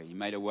makes a way. He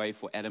made a way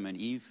for Adam and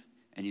Eve,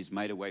 and He's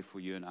made a way for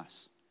you and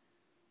us.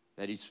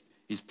 That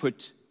He's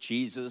put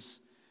Jesus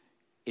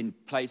in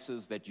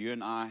places that you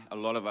and I, a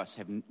lot of us,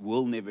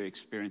 will never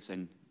experience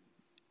and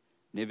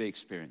never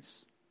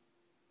experience.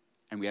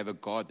 And we have a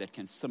God that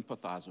can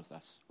sympathize with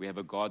us. We have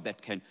a God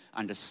that can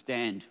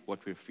understand what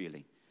we're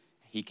feeling.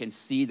 He can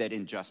see that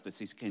injustice.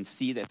 He can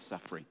see that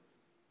suffering.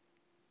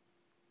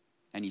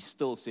 And He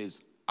still says,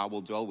 I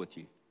will dwell with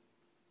you.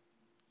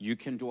 You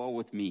can dwell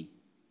with me.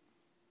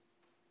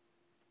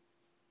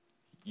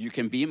 You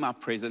can be in my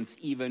presence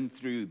even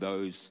through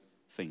those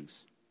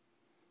things.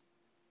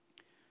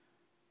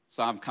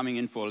 So I'm coming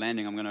in for a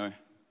landing. I'm going to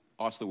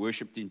ask the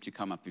worship team to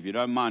come up. If you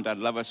don't mind, I'd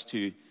love us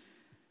to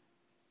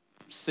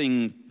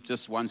sing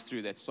just once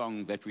through that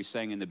song that we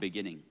sang in the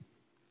beginning.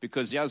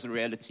 Because here's the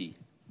reality.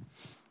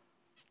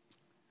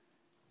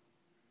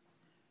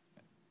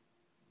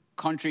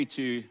 Contrary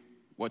to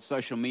what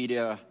social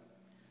media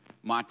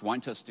might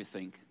want us to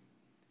think,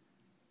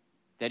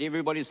 that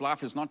everybody's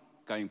life is not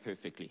going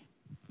perfectly.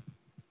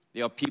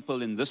 There are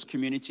people in this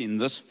community, in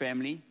this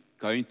family,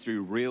 going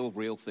through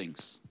real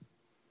things.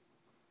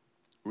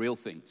 Real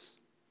things.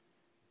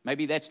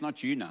 Maybe that's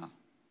not you now.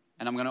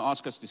 And I'm going to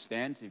ask us to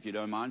stand, if you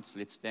don't mind.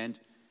 Let's stand.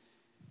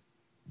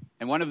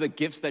 And one of the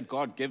gifts that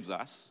God gives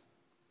us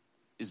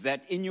is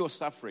that in your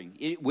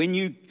suffering, when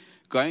you're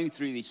going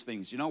through these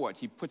things, you know what?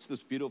 He puts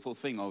this beautiful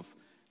thing of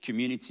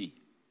community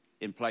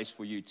in place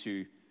for you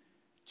to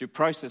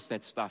process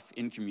that stuff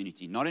in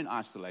community, not in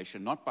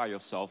isolation, not by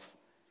yourself,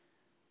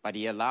 but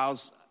He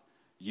allows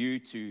you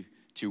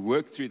to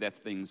work through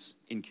that things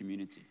in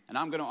community. And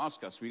I'm going to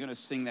ask us, we're going to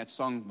sing that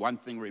song, One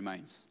Thing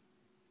Remains.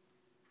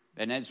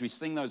 And as we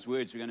sing those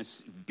words, we're going to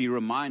be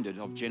reminded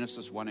of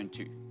Genesis 1 and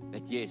 2.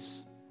 That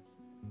yes,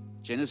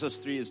 Genesis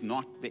 3 is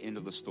not the end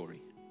of the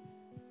story.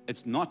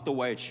 It's not the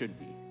way it should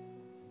be.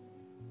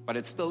 But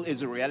it still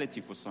is a reality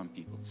for some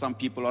people. Some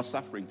people are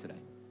suffering today.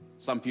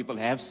 Some people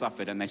have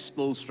suffered and they're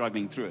still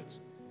struggling through it.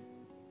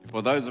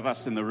 For those of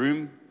us in the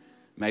room,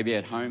 maybe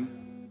at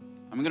home,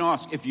 I'm going to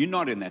ask, if you're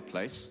not in that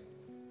place,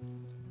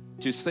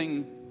 to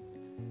sing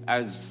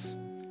as,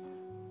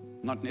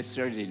 not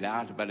necessarily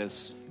loud, but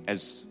as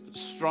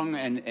strong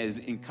and as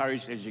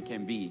encouraged as you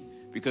can be.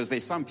 Because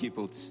there's some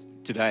people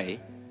today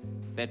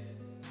that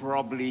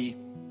probably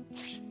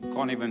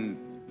can't even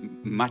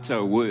mutter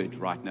a word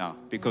right now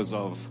because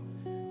of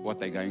what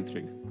they're going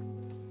through.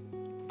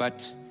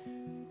 But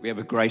we have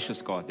a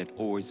gracious God that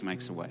always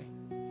makes a way.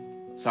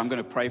 So I'm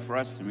going to pray for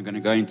us, and we're going to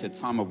go into a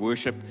time of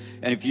worship.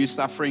 And if you're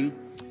suffering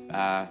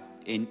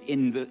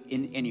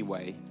in any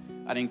way,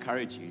 I'd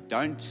encourage you,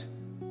 don't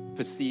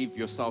perceive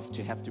yourself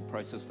to have to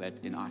process that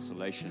in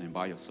isolation and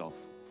by yourself.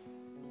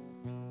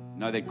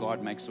 Know that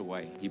God makes a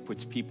way. He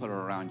puts people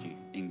around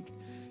you.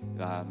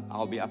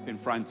 I'll be up in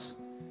front.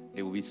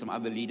 There will be some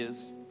other leaders.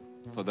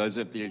 For those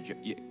of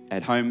you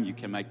at home, you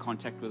can make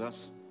contact with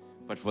us.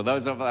 But for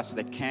those of us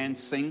that can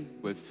sing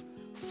with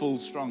full,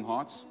 strong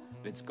hearts,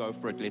 let's go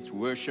for it. Let's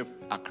worship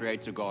our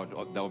Creator God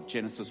of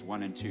Genesis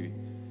 1 and 2.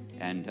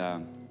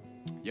 And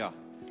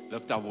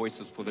lift our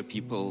voices for the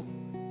people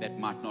that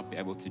might not be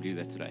able to do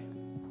that today.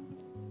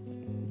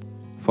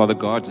 Father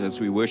God, as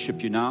we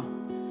worship you now,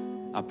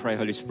 I pray,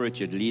 Holy Spirit,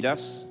 you'd lead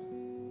us.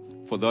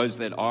 For those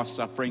that are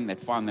suffering, that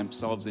find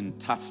themselves in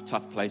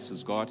tough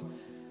places, God,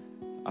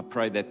 I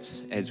pray that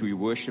as we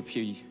worship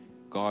you,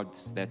 God,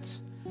 that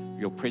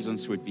your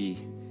presence would be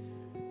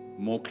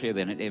more clear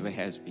than it ever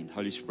has been.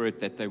 Holy Spirit,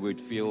 that they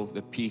would feel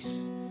the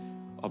peace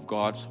of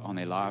God on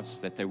their lives,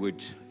 that they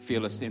would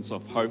feel a sense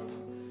of hope,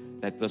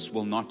 that this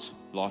will not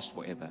last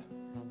forever,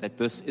 that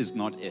this is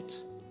not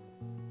it,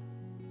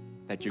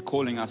 that you're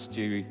calling us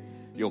to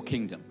your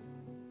kingdom,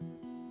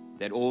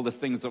 that all the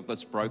things of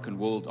this broken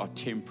world are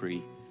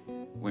temporary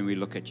when we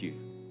look at you.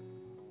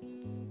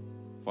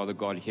 Father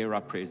God, hear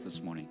our prayers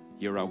this morning.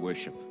 Hear our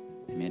worship.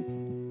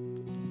 Amen.